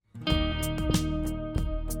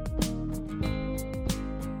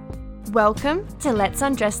Welcome to Let's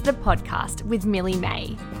Undress the podcast with Millie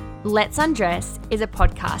May. Let's Undress is a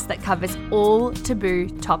podcast that covers all taboo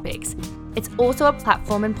topics. It's also a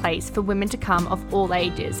platform and place for women to come of all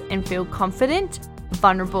ages and feel confident,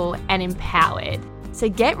 vulnerable, and empowered. So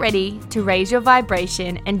get ready to raise your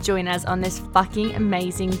vibration and join us on this fucking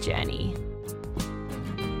amazing journey.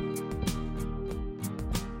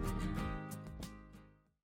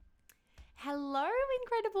 Hello,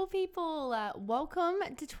 incredible people. Welcome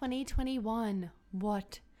to 2021.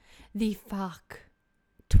 What the fuck?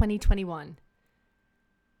 2021.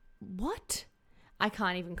 What? I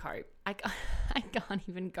can't even cope. I can't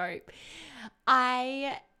even cope.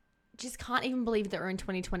 I just can't even believe that we're in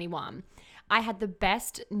 2021. I had the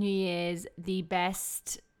best New Year's, the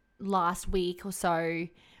best last week or so.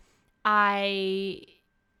 I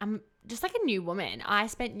am just like a new woman. I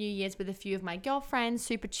spent New Year's with a few of my girlfriends,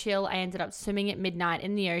 super chill. I ended up swimming at midnight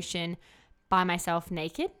in the ocean by myself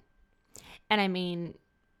naked. And I mean,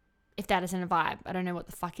 if that isn't a vibe, I don't know what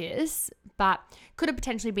the fuck is. But could have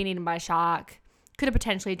potentially been eaten by a shark. Could have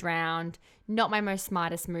potentially drowned. Not my most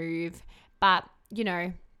smartest move. But, you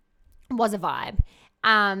know, was a vibe.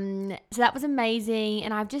 So that was amazing.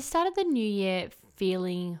 And I've just started the new year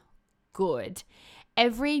feeling good.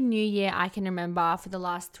 Every new year I can remember for the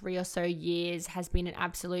last 3 or so years has been an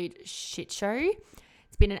absolute shit show.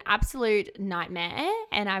 It's been an absolute nightmare.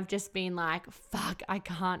 And I've just been like, fuck, I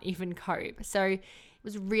can't even cope. So it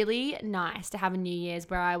was really nice to have a New Year's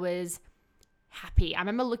where I was happy. I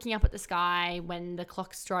remember looking up at the sky when the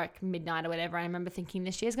clock struck midnight or whatever. I remember thinking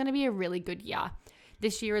this year is going to be a really good year.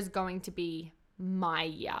 This year is going to be my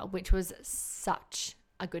year, which was such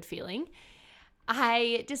a good feeling.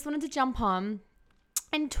 I just wanted to jump on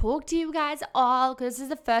and talk to you guys all because this is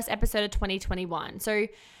the first episode of 2021. So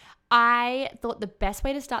I thought the best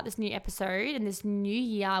way to start this new episode and this new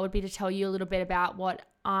year would be to tell you a little bit about what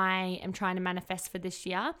I am trying to manifest for this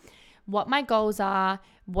year, what my goals are,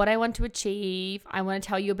 what I want to achieve. I want to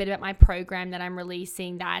tell you a bit about my program that I'm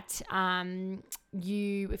releasing that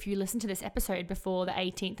if you listen to this episode before the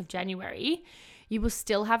 18th of January, you will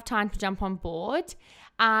still have time to jump on board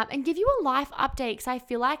and give you a life update because I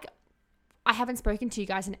feel like I haven't spoken to you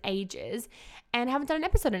guys in ages and haven't done an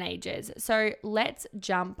episode in ages. So let's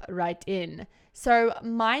jump right in. So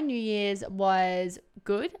my New Year's was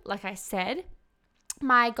good, like I said.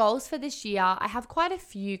 My goals for this year, I have quite a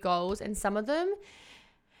few goals and some of them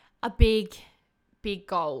are big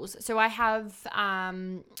goals. So I have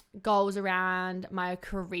goals around my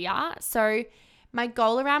career. So my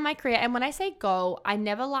goal around my career, and when I say goal, I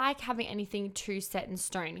never like having anything too set in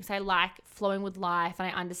stone because I like flowing with life and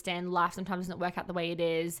I understand life sometimes doesn't work out the way it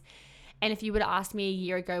is. And if you would have asked me a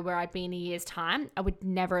year ago where I'd be in a year's time, I would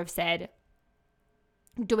never have said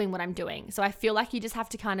doing what I'm doing. So I feel like you just have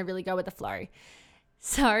to kind of really go with the flow.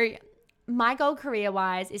 So my goal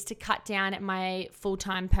career-wise is to cut down at my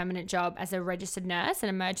full-time permanent job as a registered nurse in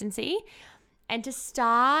emergency and to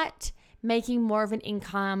start making more of an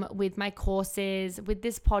income with my courses, with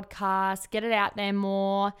this podcast, get it out there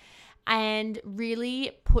more and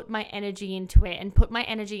really put my energy into it and put my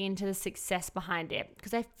energy into the success behind it.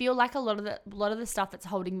 Because I feel like a lot of the stuff that's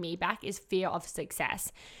holding me back is fear of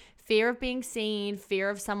success, fear of being seen,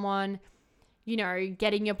 fear of someone, you know,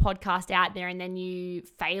 getting your podcast out there and then you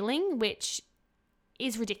failing, which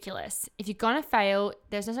is ridiculous. If you're going to fail,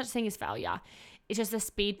 there's no such thing as failure. It's just a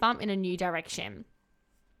speed bump in a new direction.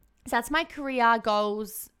 So that's my career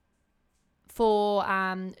goals for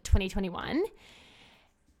 2021.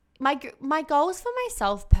 My goals for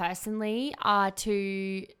myself personally are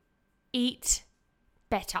to eat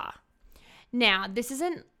better. Now, this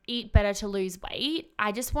isn't eat better to lose weight.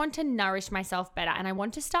 I just want to nourish myself better and I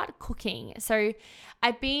want to start cooking. So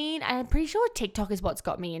I'm pretty sure TikTok is what's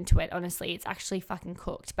got me into it. Honestly, it's actually fucking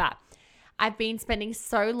cooked, but I've been spending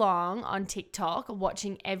so long on TikTok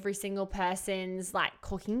watching every single person's like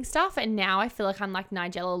cooking stuff. And now I feel like I'm like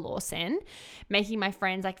Nigella Lawson making my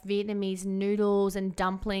friends like Vietnamese noodles and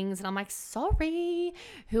dumplings. And I'm like, sorry,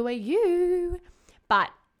 who are you? But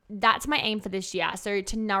that's my aim for this year. So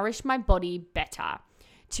to nourish my body better,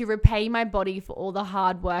 to repay my body for all the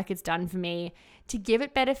hard work it's done for me, to give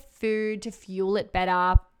it better food, to fuel it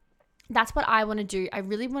better. That's what I want to do. I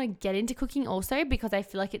really want to get into cooking also because I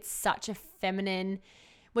feel like it's such a feminine,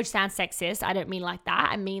 which sounds sexist. I don't mean like that.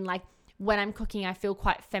 I mean like when I'm cooking, I feel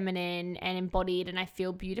quite feminine and embodied and I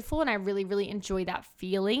feel beautiful and I really, really enjoy that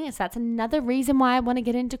feeling. So that's another reason why I want to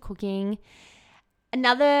get into cooking.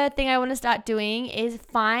 Another thing I want to start doing is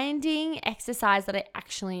finding exercise that I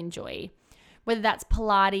actually enjoy. Whether that's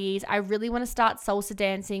Pilates, I really want to start salsa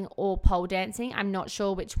dancing or pole dancing. I'm not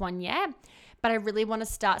sure which one yet, but I really want to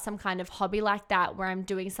start some kind of hobby like that where I'm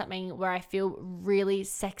doing something where I feel really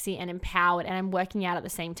sexy and empowered and I'm working out at the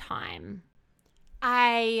same time.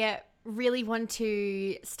 I really want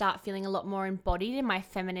to start feeling a lot more embodied in my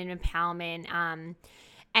feminine empowerment,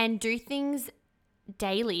 and do things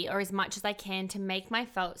daily or as much as I can to make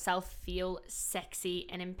myself feel sexy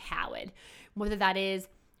and empowered, whether that is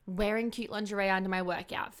wearing cute lingerie under my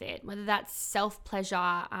work outfit, whether that's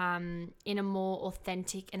self-pleasure in a more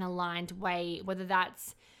authentic and aligned way, whether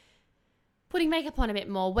that's putting makeup on a bit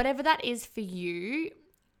more, whatever that is for you.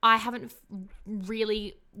 I haven't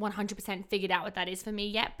really 100% figured out what that is for me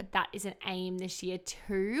yet, but that is an aim this year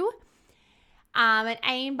too. An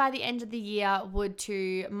aim by the end of the year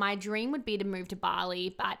my dream would be to move to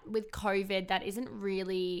Bali, but with COVID, that isn't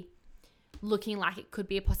really looking like it could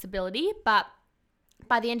be a possibility. But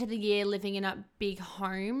by the end of the year, living in a big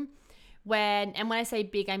home and when I say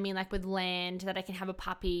big, I mean like with land that I can have a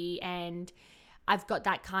puppy, and I've got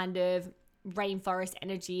that kind of rainforest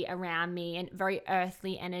energy around me and very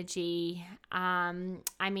earthly energy.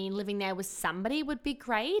 I mean, living there with somebody would be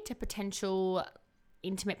great, a potential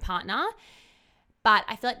intimate partner. But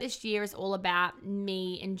I feel like this year is all about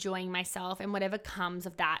me enjoying myself, and whatever comes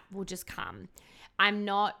of that will just come. I'm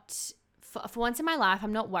not, for once in my life,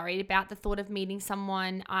 I'm not worried about the thought of meeting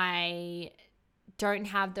someone. I don't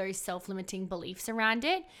have those self-limiting beliefs around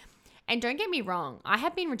it. And don't get me wrong, I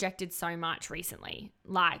have been rejected so much recently.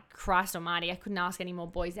 Like, Christ almighty, I couldn't ask any more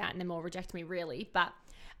boys out and them all reject me, really. But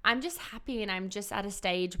I'm just happy, and I'm just at a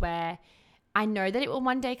stage where I know that it will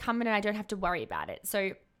one day come in and I don't have to worry about it.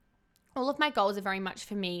 So all of my goals are very much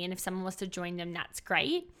for me, and if someone wants to join them, that's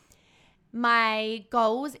great. My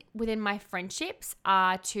goals within my friendships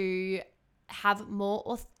are to have more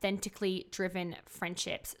authentically driven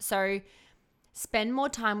friendships. So spend more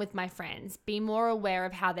time with my friends, be more aware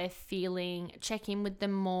of how they're feeling, check in with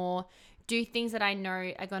them more, do things that I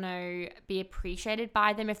know are going to be appreciated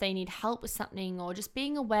by them if they need help with something, or just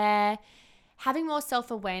being aware, having more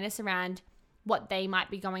self-awareness around what they might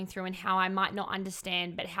be going through and how I might not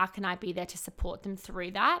understand, but how can I be there to support them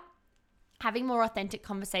through that? Having more authentic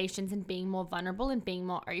conversations and being more vulnerable and being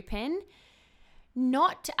more open.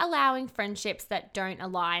 Not allowing friendships that don't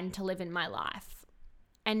align to live in my life.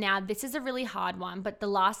 And now this is a really hard one, but the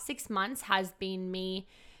last 6 months has been me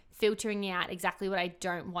filtering out exactly what I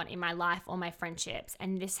don't want in my life or my friendships.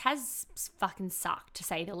 And this has fucking sucked, to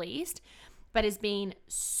say the least, but has been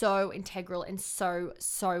so integral and so,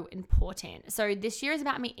 so important. So this year is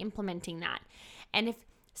about me implementing that. And if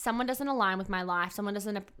someone doesn't align with my life, someone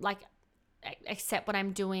doesn't accept what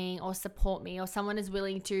I'm doing or support me, or someone is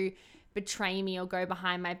willing to betray me or go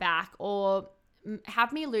behind my back or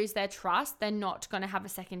have me lose their trust, they're not going to have a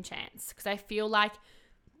second chance. Because I feel like,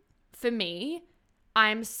 for me,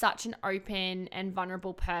 I'm such an open and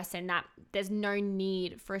vulnerable person that there's no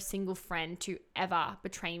need for a single friend to ever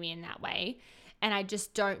betray me in that way. And I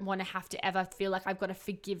just don't want to have to ever feel like I've got to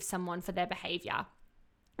forgive someone for their behavior.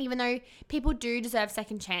 Even though people do deserve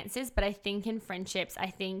second chances, but I think in friendships,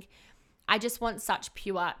 I just want such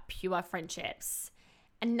pure friendships.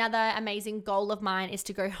 Another amazing goal of mine is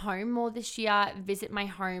to go home more this year, visit my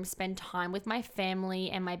home, spend time with my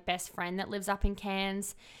family and my best friend that lives up in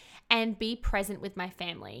Cairns, and be present with my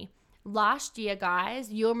family. Last year,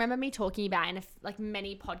 guys, you'll remember me talking about in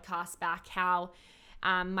many podcasts back how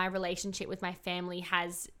my relationship with my family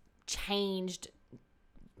has changed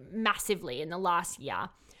massively in the last year.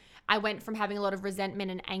 I went from having a lot of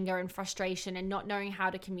resentment and anger and frustration and not knowing how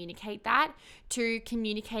to communicate that to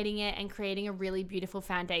communicating it and creating a really beautiful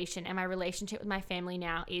foundation. And my relationship with my family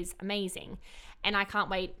now is amazing. And I can't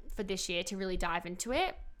wait for this year to really dive into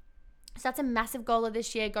it. So that's a massive goal of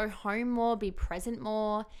this year. Go home more, be present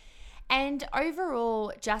more, and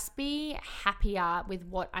overall just be happier with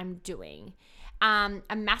what I'm doing.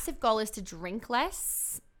 A massive goal is to drink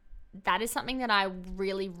less. That is something that I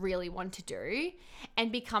really, really want to do, and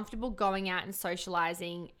be comfortable going out and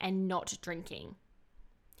socializing and not drinking.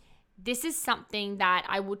 This is something that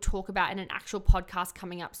I will talk about in an actual podcast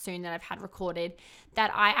coming up soon that I've had recorded,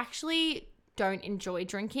 that I actually don't enjoy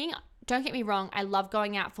drinking. Don't get me wrong, I love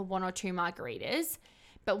going out for 1 or 2 margaritas,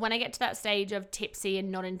 but when I get to that stage of tipsy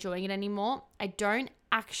and not enjoying it anymore, I don't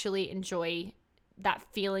actually enjoy that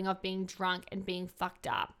feeling of being drunk and being fucked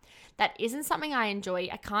up. That isn't something I enjoy.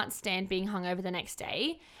 I can't stand being hungover the next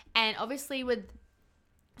day. And obviously with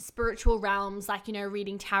spiritual realms,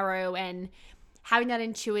 reading tarot and having that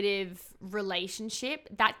intuitive relationship,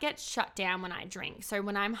 that gets shut down when I drink. So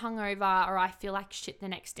when I'm hungover or I feel like shit the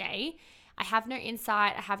next day, I have no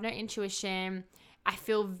insight, I have no intuition, I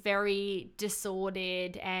feel very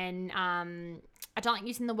disordered and I don't like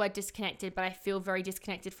using the word disconnected, but I feel very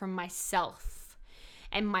disconnected from myself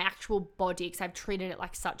and my actual body because I've treated it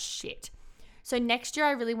like such shit. So next year,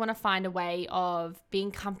 I really want to find a way of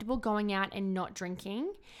being comfortable going out and not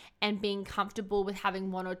drinking, and being comfortable with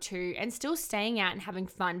having one or two and still staying out and having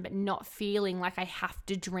fun, but not feeling like I have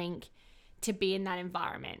to drink to be in that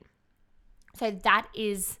environment. So that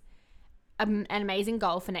is an amazing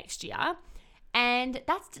goal for next year. And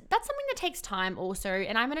that's something that takes time also.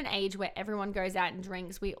 And I'm at an age where everyone goes out and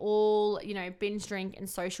drinks. We all, binge drink and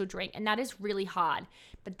social drink. And that is really hard.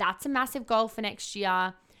 But that's a massive goal for next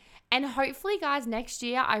year. And hopefully, guys, next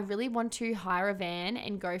year, I really want to hire a van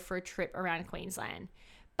and go for a trip around Queensland.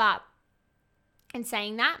 But in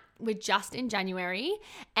saying that, we're just in January,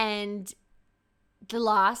 and the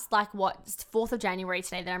last, 4th of January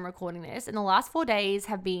today that I'm recording this, and the last 4 days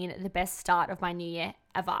have been the best start of my new year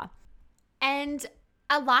ever. And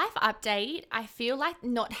a life update, I feel like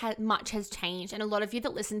not much has changed. And a lot of you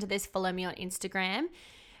that listen to this follow me on Instagram.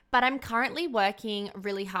 But I'm currently working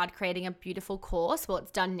really hard creating a beautiful course. Well,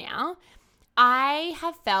 it's done now. I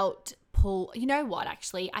have felt you know what,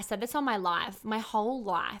 actually, I said this on my live, my whole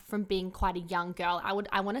life from being quite a young girl. I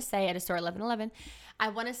want to say, I just saw 11:11. I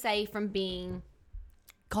want to say from being,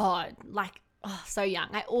 so young.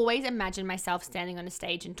 I always imagined myself standing on a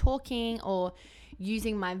stage and talking, or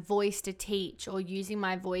using my voice to teach, or using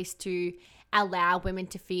my voice to allow women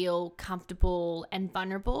to feel comfortable and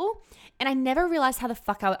vulnerable. And I never realized how the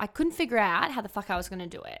fuck I couldn't figure out how the fuck I was going to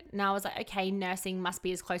do it. And I was like, okay, nursing must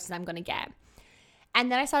be as close as I'm going to get. And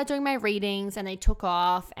then I started doing my readings, and they took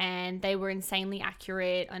off, and they were insanely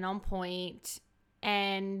accurate and on point.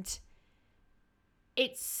 And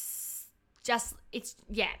it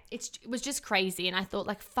was just crazy. And I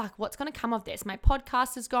thought, fuck, what's going to come of this? My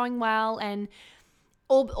podcast is going well, and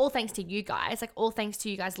all thanks to you guys, all thanks to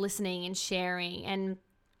you guys listening and sharing. And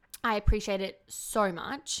I appreciate it so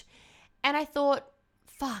much. And I thought,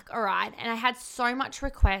 fuck, all right. And I had so much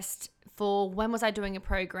request for when was I doing a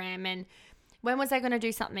program, and when was I going to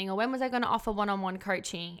do something, or when was I going to offer one-on-one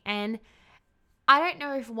coaching? And I don't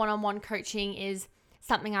know if one-on-one coaching is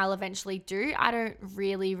something I'll eventually do. I don't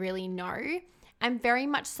really, really know. I'm very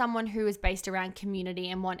much someone who is based around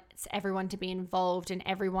community and wants everyone to be involved and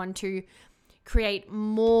everyone to create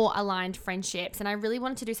more aligned friendships. And I really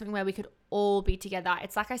wanted to do something where we could all be together.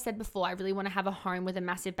 It's like I said before, I really want to have a home with a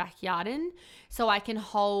massive backyard in, so I can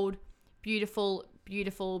hold beautiful,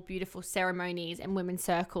 beautiful, beautiful ceremonies and women's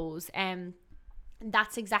circles. And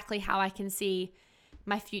that's exactly how I can see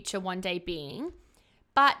my future one day being.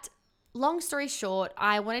 But long story short,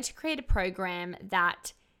 I wanted to create a program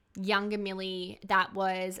that younger Millie, that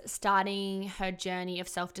was starting her journey of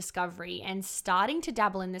self-discovery and starting to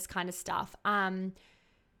dabble in this kind of stuff,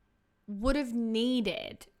 would have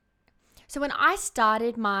needed. So when I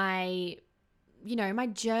started my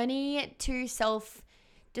journey to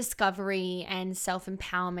self-discovery and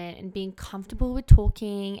self-empowerment and being comfortable with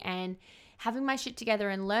talking and having my shit together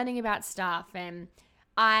and learning about stuff, and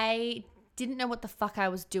I didn't know what the fuck I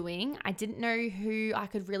was doing. I didn't know who I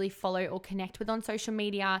could really follow or connect with on social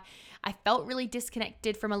media. I felt really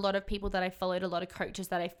disconnected from a lot of people that I followed, a lot of coaches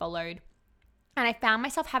that I followed. And I found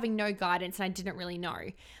myself having no guidance, and I didn't really know.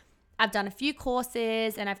 I've done a few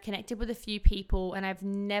courses and I've connected with a few people, and I've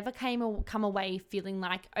never come away feeling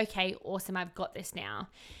like, okay, awesome, I've got this now.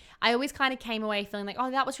 I always kind of came away feeling like, oh,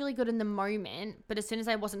 that was really good in the moment. But as soon as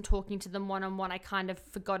I wasn't talking to them one-on-one, I kind of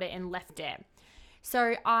forgot it and left it.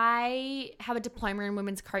 So I have a diploma in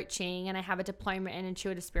women's coaching, and I have a diploma in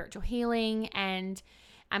intuitive spiritual healing, and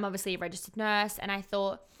I'm obviously a registered nurse. And I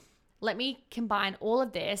thought, let me combine all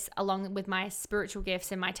of this along with my spiritual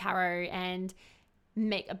gifts and my tarot and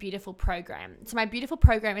make a beautiful program. So my beautiful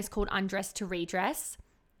program is called Undress to Redress.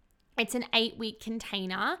 It's an 8-week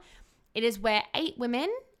container. It is where 8 women,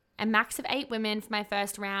 a max of 8 women for my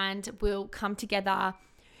first round, will come together.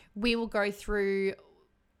 We will go through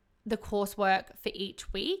the coursework for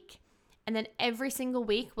each week. And then every single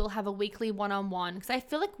week we'll have a weekly one-on-one, because I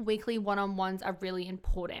feel like weekly one-on-ones are really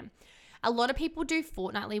important. A lot of people do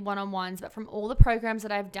fortnightly one-on-ones, but from all the programs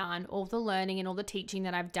that I've done, all the learning and all the teaching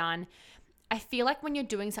that I've done, I feel like when you're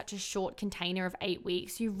doing such a short container of 8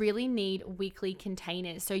 weeks, you really need weekly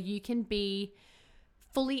containers so you can be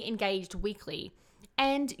fully engaged weekly.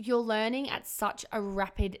 And you're learning at such a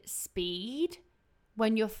rapid speed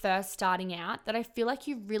when you're first starting out that I feel like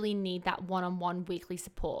you really need that one-on-one weekly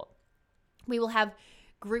support. We will have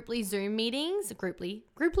weekly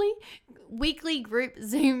group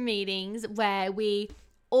Zoom meetings where we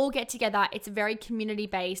all get together. It's very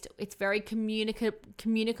community-based. It's very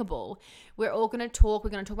communicable. We're all going to talk.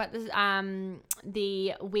 We're going to talk about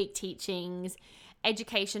the week teachings,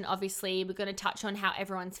 education, obviously. We're going to touch on how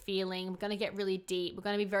everyone's feeling. We're going to get really deep. We're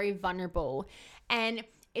going to be very vulnerable. And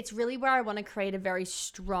it's really where I want to create a very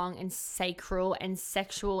strong and sacral and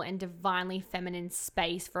sexual and divinely feminine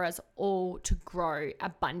space for us all to grow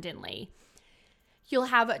abundantly. You'll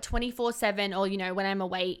have 24/7, or, when I'm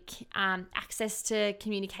awake, access to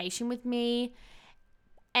communication with me.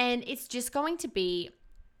 And it's just going to be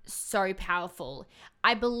so powerful.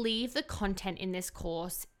 I believe the content in this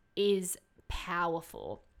course is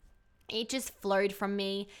powerful. It just flowed from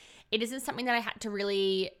me. It isn't something that I had to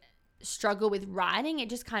really struggle with writing. It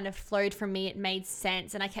just kind of flowed from me. It made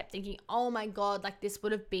sense. And I kept thinking, oh my God, like this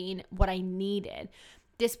would have been what I needed.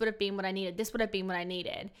 This would have been what I needed. This would have been what I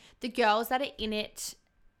needed. The girls that are in it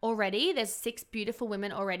already, there's 6 beautiful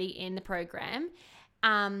women already in the program.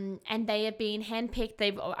 And they have been handpicked.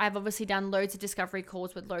 I've obviously done loads of discovery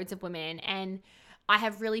calls with loads of women, and I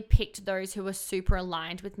have really picked those who are super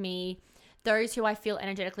aligned with me, those who I feel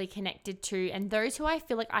energetically connected to, and those who I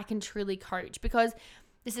feel like I can truly coach, because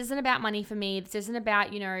this isn't about money for me. This isn't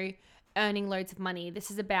about, earning loads of money. This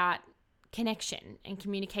is about connection and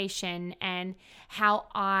communication and how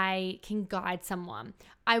I can guide someone.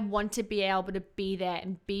 I want to be able to be there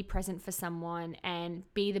and be present for someone and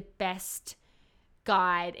be the best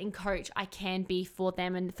guide and coach I can be for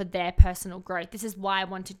them and for their personal growth. This is why I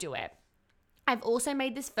want to do it. I've also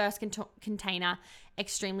made this first container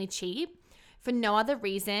extremely cheap for no other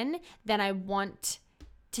reason than I want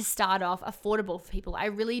to start off affordable for people. I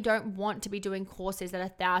really don't want to be doing courses that are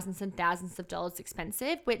thousands and thousands of dollars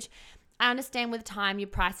expensive, which I understand with time your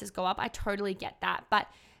prices go up. I totally get that. But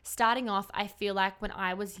starting off, I feel like when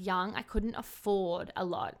I was young, I couldn't afford a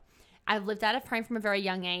lot. I've lived out of home from a very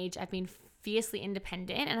young age. I've been fiercely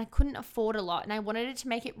independent and I couldn't afford a lot. And I wanted it to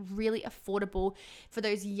make it really affordable for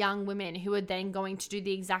those young women who are then going to do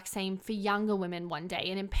the exact same for younger women one day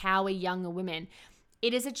and empower younger women.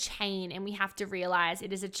 It is a chain, and we have to realize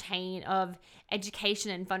it is a chain of education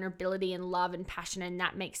and vulnerability and love and passion. And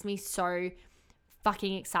that makes me so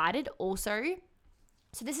fucking excited also.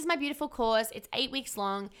 So this is my beautiful course. It's 8 weeks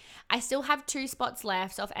long. I still have 2 spots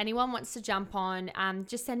left. So if anyone wants to jump on,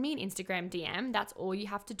 just send me an Instagram DM. That's all you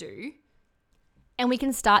have to do. And we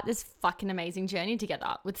can start this fucking amazing journey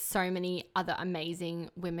together with so many other amazing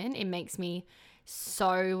women. It makes me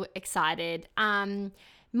so excited.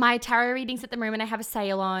 My tarot readings at the moment, I have a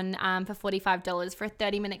sale on for $45 for a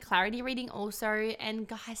 30-minute clarity reading also. And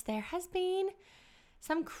guys, there has been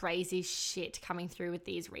some crazy shit coming through with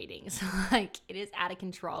these readings. Like, it is out of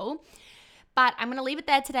control. But I'm going to leave it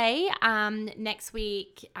there today. Next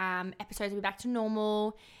week, episodes will be back to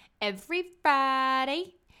normal every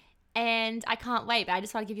Friday. And I can't wait. But I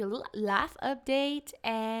just want to give you a little life update.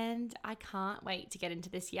 And I can't wait to get into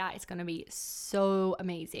this year. It's going to be so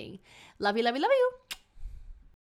amazing. Love you, love you, love you.